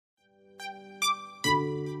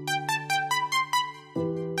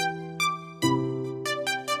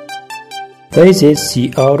This is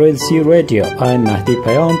CRLC Radio. I'm Mahdi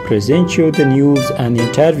Payam, present you the news and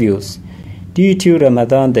interviews. Due to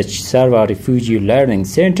Ramadan, the Chisarwa Refugee Learning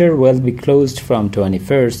Center will be closed from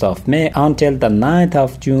 21st of May until the 9th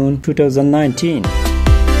of June 2019.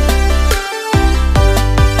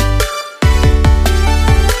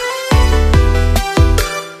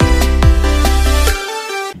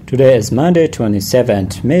 Today is Monday,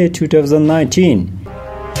 27th May 2019.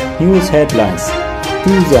 News headlines: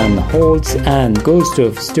 Susan Holtz and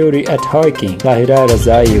Gustav story at hiking. Tahira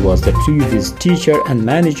Razai was the previous teacher and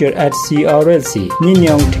manager at CRLC.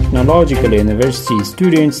 Nanyang Technological University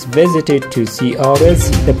students visited to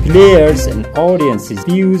CRLC. The players and audience's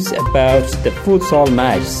views about the futsal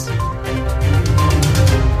matches.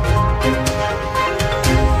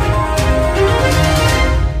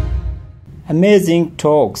 Amazing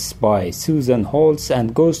talks by Susan Holtz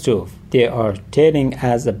and Gustav. They are telling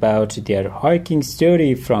us about their hiking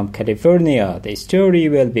story from California. The story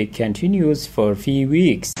will be continuous for a few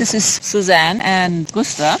weeks. This is Suzanne and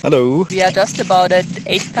Gustav. Hello. We are just about at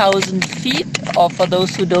 8,000 feet, or for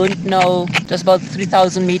those who don't know, just about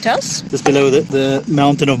 3,000 meters. Just below the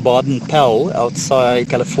mountain of Baden-Powell, outside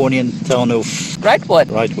Californian town of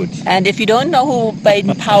Wrightwood. And if you don't know who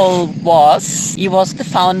Baden-Powell was, he was the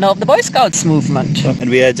founder of the Boy Scouts movement. And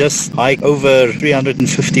we had just hiked over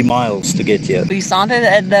 350 miles to get here. We started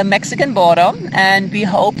at the Mexican border and we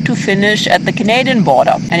hope to finish at the Canadian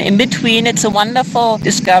border. And in between, it's a wonderful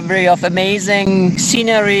discovery of amazing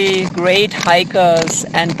scenery, great hikers,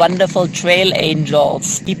 and wonderful trail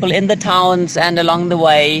angels, people in the towns and along the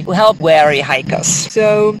way who help weary hikers.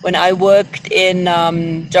 So when I worked in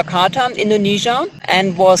Jakarta, Indonesia,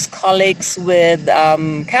 and was colleagues with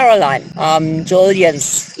Caroline,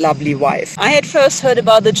 Julian's lovely wife, I had first heard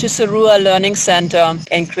about the Cisarua Learning Center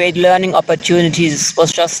and create learning opportunities.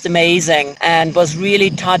 Was just amazing and was really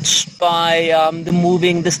touched by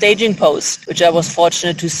the staging post, which I was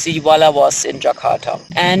fortunate to see while I was in Jakarta.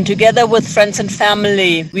 And together with friends and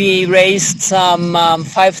family, we raised some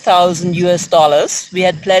 $5,000. We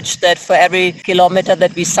had pledged that for every kilometer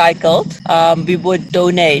that we cycled, we would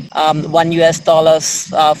donate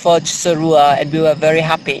 $1 for Cisarua, and we were very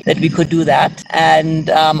happy that we could do that. And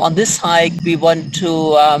on this hike, we want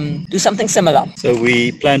to do something similar. So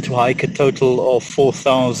we plan to hike a total of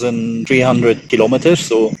 4,300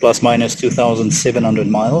 kilometers, or plus minus 2,700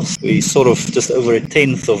 miles. We sort of just over a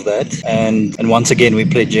tenth of that. And once again, we're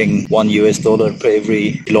pledging $1 per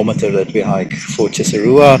every kilometer that we hike for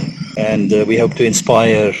Cisarua. And we hope to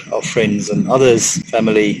inspire our friends and others,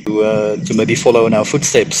 family, to maybe follow in our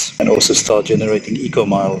footsteps and also start generating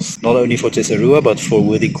eco-miles, not only for Cisarua, but for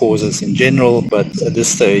worthy causes in general. But at this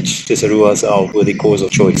stage, Cisarua is our worthy cause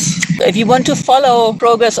of choice. If you want to follow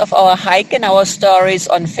progress of our hike and our stories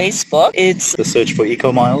on Facebook, it's the search for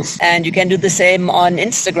eco-miles. And you can do the same on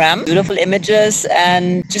Instagram. Beautiful images.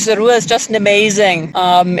 And Cisarua is just an amazing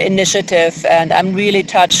initiative. And I'm really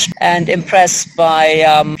touched and impressed by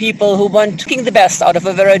people who want to get the best out of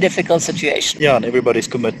a very difficult situation. Yeah, and everybody's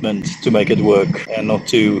commitment to make it work and not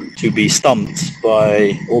to be stumped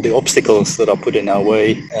by all the obstacles that are put in our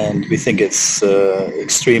way. And we think it's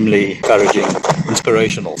extremely encouraging,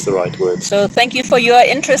 inspirational is the right word. So thank you for your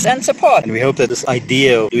interest and support. And we hope that this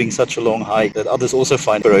idea of doing such a long hike that others also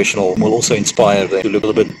find inspirational will also inspire them to look a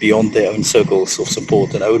little bit beyond their own circles of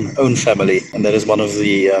support and own family. And that is one of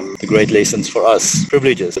the great lessons for us,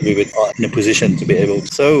 privileges that we are in a position to be able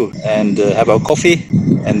to have our coffee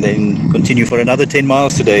and then continue for another 10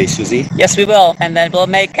 miles today, Susie. Yes, we will. And then we'll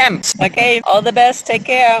make camps. Okay, all the best. Take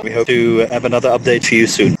care. We hope to have another update for you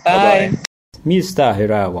soon. Bye. Bye-bye. Ms.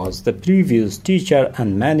 Tahira was the previous teacher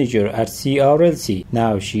and manager at CRLC.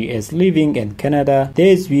 Now she is living in Canada.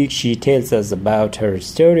 This week she tells us about her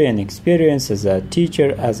story and experience as a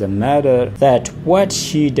teacher, as a mother, that what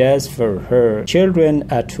she does for her children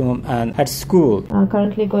at home and at school. I'm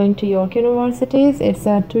currently going to York University. It's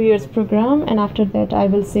a 2 years program, and after that I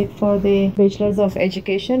will sit for the Bachelor's of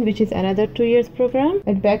Education, which is another 2 years program.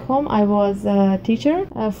 But back home I was a teacher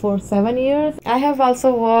for 7 years. I have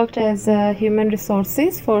also worked as a human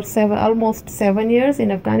resources for almost 7 years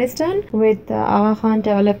in Afghanistan with Aga Khan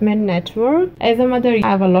Development Network. As a mother, I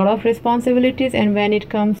have a lot of responsibilities, and when it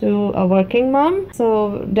comes to a working mom,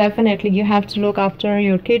 so definitely you have to look after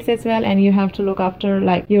your kids as well, and you have to look after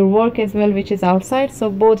like your work as well, which is outside. So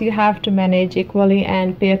both you have to manage equally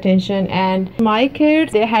and pay attention. And my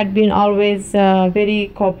kids, they had been always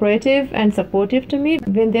very cooperative and supportive to me.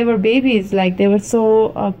 When they were babies, like they were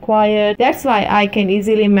so quiet. That's why I can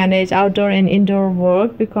easily manage outdoor an indoor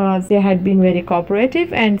work because they had been very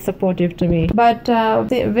cooperative and supportive to me. But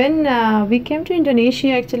when we came to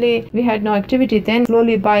Indonesia, actually we had no activity. Then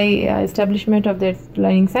slowly by establishment of that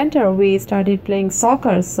learning center, we started playing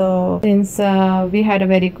soccer. So since we had a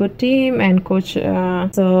very good team and coach,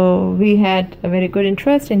 so we had a very good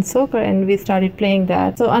interest in soccer and we started playing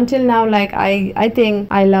that. So until now, like I think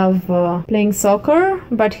I love playing soccer.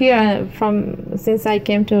 But here, since I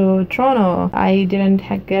came to Toronto, I didn't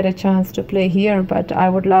get a chance to play here, but I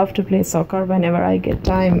would love to play soccer whenever I get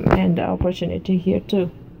time and opportunity here too.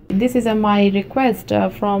 This is my request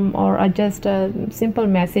just a simple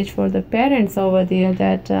message for the parents over there,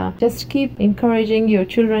 that just keep encouraging your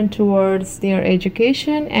children towards their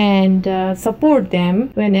education and support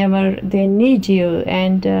them whenever they need you.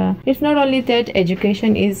 And it's not only that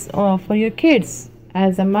education is for your kids.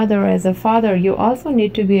 As a mother, as a father, you also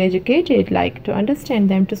need to be educated, like to understand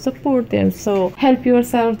them, to support them. So help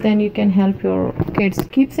yourself, then you can help your kids.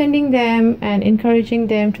 Keep sending them and encouraging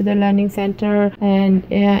them to the learning center and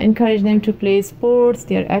encourage them to play sports,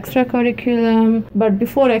 their extracurriculum. But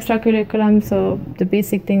before extracurriculum, so the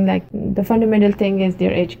basic thing, like the fundamental thing is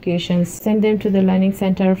their education. Send them to the learning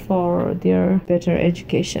center for their better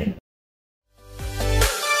education.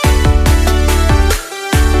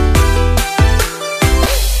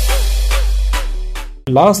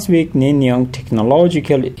 Last week, Nanyang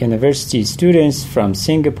Technological University students from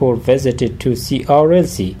Singapore visited to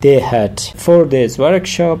CRLC. They had 4 days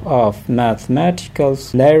workshop of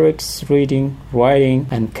mathematics, lyrics, reading, writing,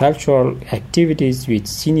 and cultural activities with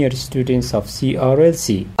senior students of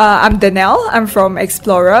CRLC. I'm Danelle. I'm from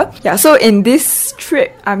Explorer. So in this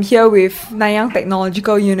trip, I'm here with Nanyang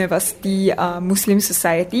Technological University Muslim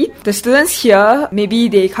Society. The students here, maybe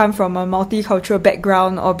they come from a multicultural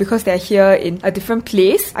background or because they're here in a different place.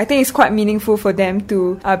 I think it's quite meaningful for them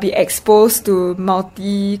to be exposed to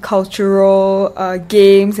multicultural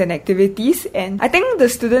games and activities. And I think the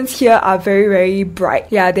students here are very, very bright.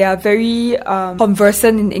 They are very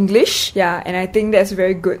conversant in English. And I think that's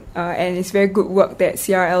very good. And it's very good work that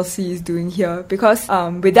CRLC is doing here, because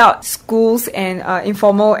without schools and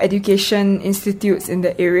informal education institutes in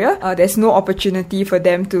the area, there's no opportunity for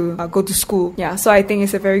them to go to school. So I think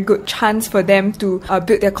it's a very good chance for them to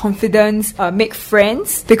build their confidence, make friends.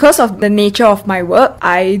 Because of the nature of my work,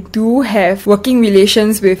 I do have working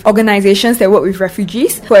relations with organizations that work with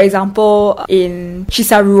refugees. For example, in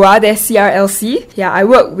Cisarua, there's CRLC. I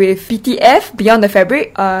work with PTF, Beyond the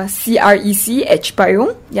Fabric, CREC, Edge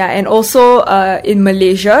Payung. And also in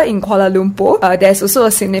Malaysia, in Kuala Lumpur, there's also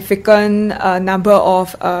a significant number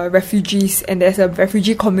of refugees, and there's a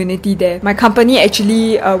refugee community there. My company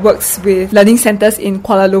actually works with learning centers in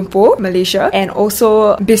Kuala Lumpur, Malaysia, and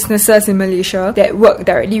also businesses in Malaysia that work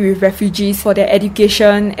directly with refugees for their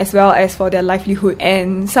education as well as for their livelihood.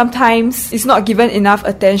 And sometimes it's not given enough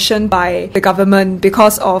attention by the government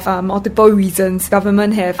because of multiple reasons.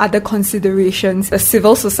 Government have other considerations. The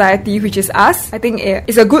civil society, which is us, I think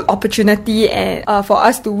it's a good opportunity and for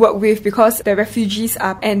us to work with, because the refugees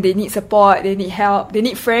are and they need support, they need help, they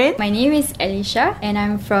need friends. My name is Alicia and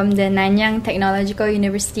I'm from the Nanyang Technological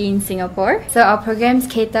University in Singapore. So our programs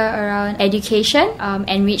cater around education,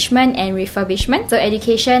 enrichment and refurbishment. So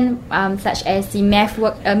education such as the math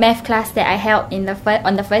class that I held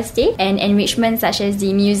on the first day, and enrichment such as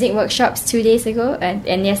the music workshops 2 days ago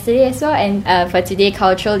and yesterday as well, and for today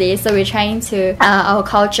cultural day. So we're trying to our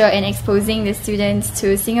culture and exposing the students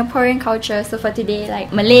to Singaporean culture. So for today,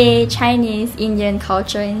 like Malay, Chinese, Indian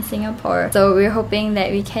culture in Singapore. So we're hoping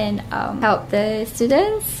that we can help the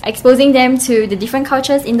students, exposing them to the different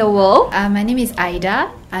cultures in the world. My name is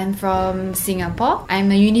Aida. I'm from Singapore. I'm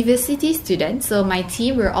a university student. So my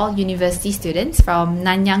team, we're all university students from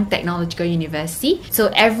Nanyang Technological University. So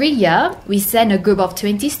every year, we send a group of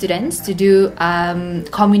 20 students to do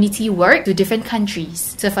community work to different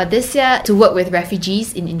countries. So for this year, to work with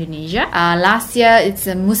refugees in Indonesia. Last year, it's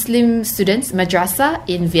a Muslim students, madrasah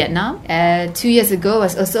in Vietnam. 2 years ago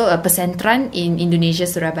was also a pesantren in Indonesia,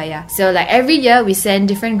 Surabaya. So like every year, we send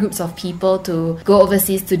different groups of people to go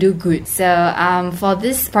overseas to do good. So for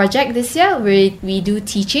this project this year, we do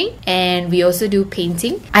teaching and we also do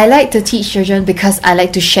painting. I like to teach children because I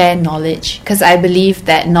like to share knowledge, because I believe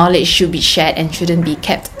that knowledge should be shared and shouldn't be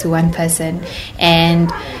kept to one person.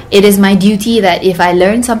 And it is my duty that if I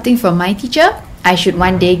learn something from my teacher, I should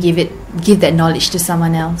one day give that knowledge to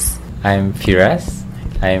someone else. I'm Firas.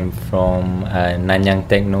 I'm from Nanyang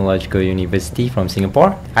Technological University from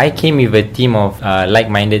Singapore. I came with a team of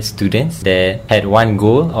like-minded students that had one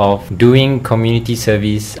goal of doing community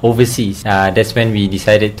service overseas. That's when we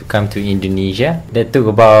decided to come to Indonesia. That took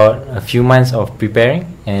about a few months of preparing.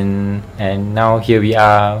 and now here we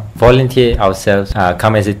are, volunteer ourselves,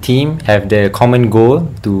 come as a team, have the common goal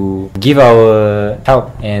to give our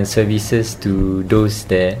help and services to those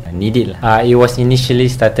that need it. It was initially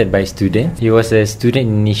started by students. It was a student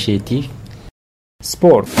initiative.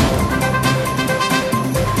 Sport.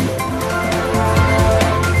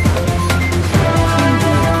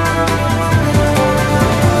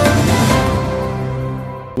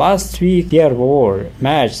 Last week there were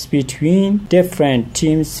matches between different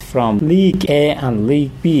teams from League A and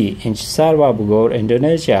League B in Sarwa Bogor,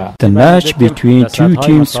 Indonesia. The match between two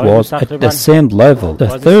teams was at the same level.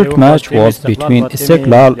 The third match was between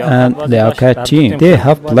Istiqlal and Liaquat team. They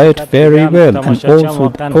have played very well, and also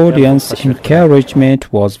the audience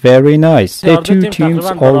encouragement was very nice. The two teams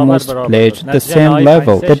almost played the same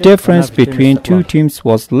level. The difference between two teams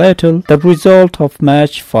was little. The result of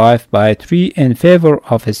match 5-3 in favor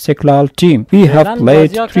of Istiqlal team. We have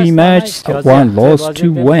played 3 matches, 1 loss,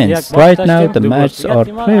 2 wins. Right now the matches are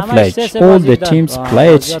privileged. All the teams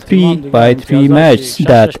played 3-3 matches.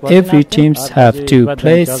 That every teams have to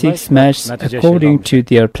play 6 matches according to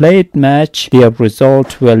their played match. Their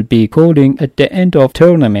result will be coding at the end of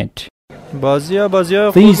tournament.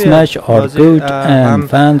 These matches are good and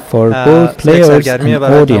fun for both players and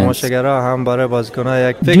audience.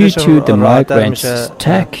 Due to the migrants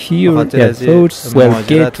stuck here, their thoughts will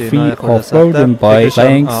get free of burden by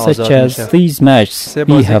playing such as these matches.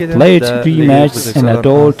 We have played 3 matches in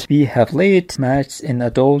adult. We have played matches in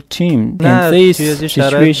adult team. In this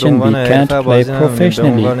situation, we can't play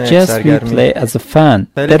professionally. Just we play as a fan.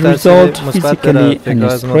 The result physically and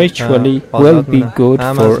spiritually will be good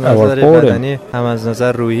for our body. I'm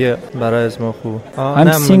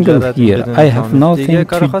single here. I have nothing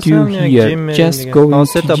to do here. Just going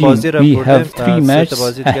to gym. We have 3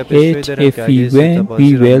 matches ahead. If we win,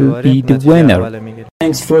 we will be the winner.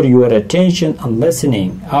 Thanks for your attention and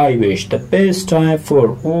listening. I wish the best time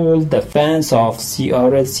for all the fans of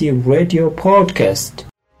CRLC Radio Podcast.